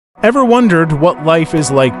Ever wondered what life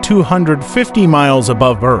is like 250 miles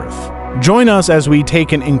above Earth? Join us as we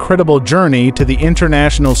take an incredible journey to the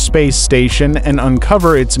International Space Station and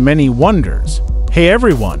uncover its many wonders. Hey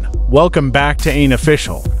everyone, welcome back to Ain't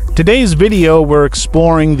Official. Today's video we're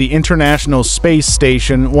exploring the International Space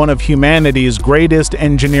Station, one of humanity's greatest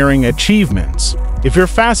engineering achievements. If you're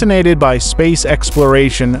fascinated by space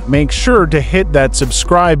exploration, make sure to hit that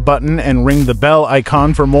subscribe button and ring the bell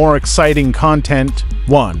icon for more exciting content.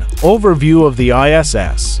 1. Overview of the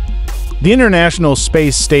ISS. The International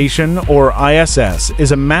Space Station, or ISS,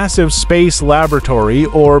 is a massive space laboratory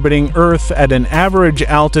orbiting Earth at an average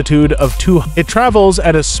altitude of 2. It travels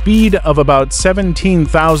at a speed of about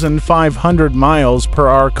 17,500 miles per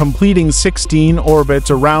hour, completing 16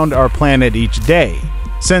 orbits around our planet each day.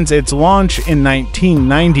 Since its launch in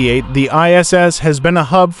 1998, the ISS has been a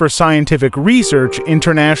hub for scientific research,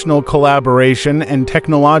 international collaboration, and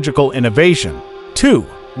technological innovation. 2.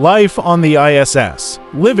 Life on the ISS.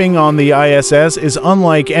 Living on the ISS is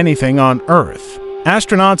unlike anything on Earth.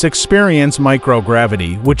 Astronauts experience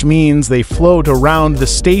microgravity, which means they float around the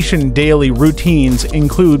station. Daily routines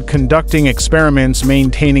include conducting experiments,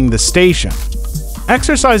 maintaining the station,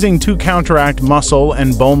 exercising to counteract muscle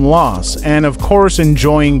and bone loss, and of course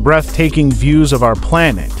enjoying breathtaking views of our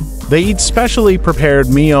planet. They eat specially prepared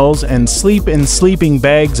meals and sleep in sleeping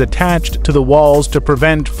bags attached to the walls to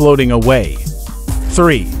prevent floating away.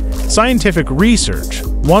 3. Scientific research.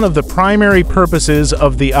 One of the primary purposes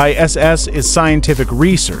of the ISS is scientific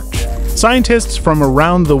research. Scientists from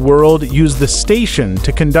around the world use the station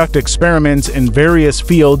to conduct experiments in various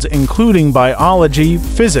fields, including biology,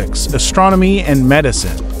 physics, astronomy, and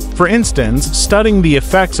medicine. For instance, studying the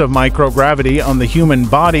effects of microgravity on the human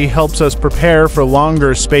body helps us prepare for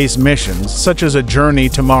longer space missions, such as a journey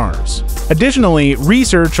to Mars. Additionally,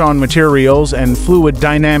 research on materials and fluid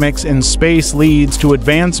dynamics in space leads to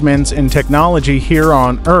advancements in technology here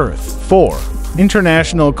on Earth. 4.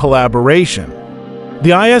 International collaboration.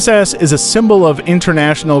 The ISS is a symbol of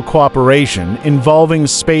international cooperation involving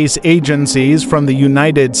space agencies from the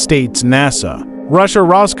United States NASA, Russia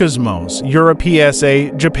Roscosmos, Europe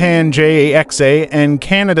PSA, Japan JAXA, and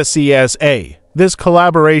Canada CSA. This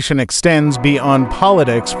collaboration extends beyond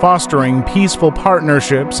politics, fostering peaceful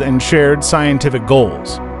partnerships and shared scientific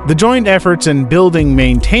goals. The joint efforts in building,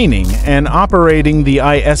 maintaining, and operating the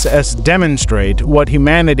ISS demonstrate what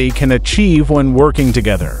humanity can achieve when working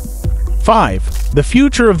together. 5. The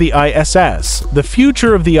future of the ISS. The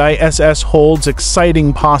future of the ISS holds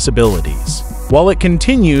exciting possibilities. While it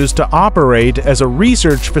continues to operate as a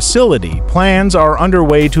research facility, plans are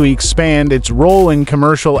underway to expand its role in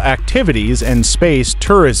commercial activities and space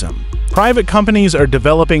tourism. Private companies are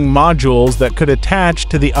developing modules that could attach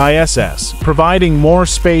to the ISS, providing more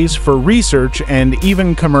space for research and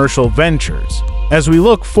even commercial ventures. As we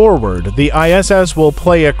look forward, the ISS will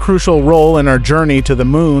play a crucial role in our journey to the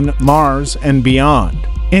Moon, Mars, and beyond.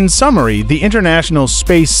 In summary, the International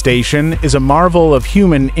Space Station is a marvel of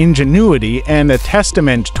human ingenuity and a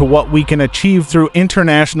testament to what we can achieve through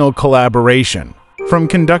international collaboration. From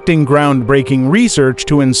conducting groundbreaking research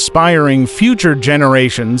to inspiring future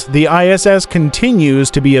generations, the ISS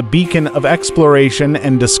continues to be a beacon of exploration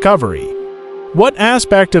and discovery. What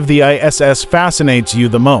aspect of the ISS fascinates you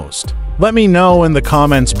the most? Let me know in the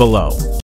comments below.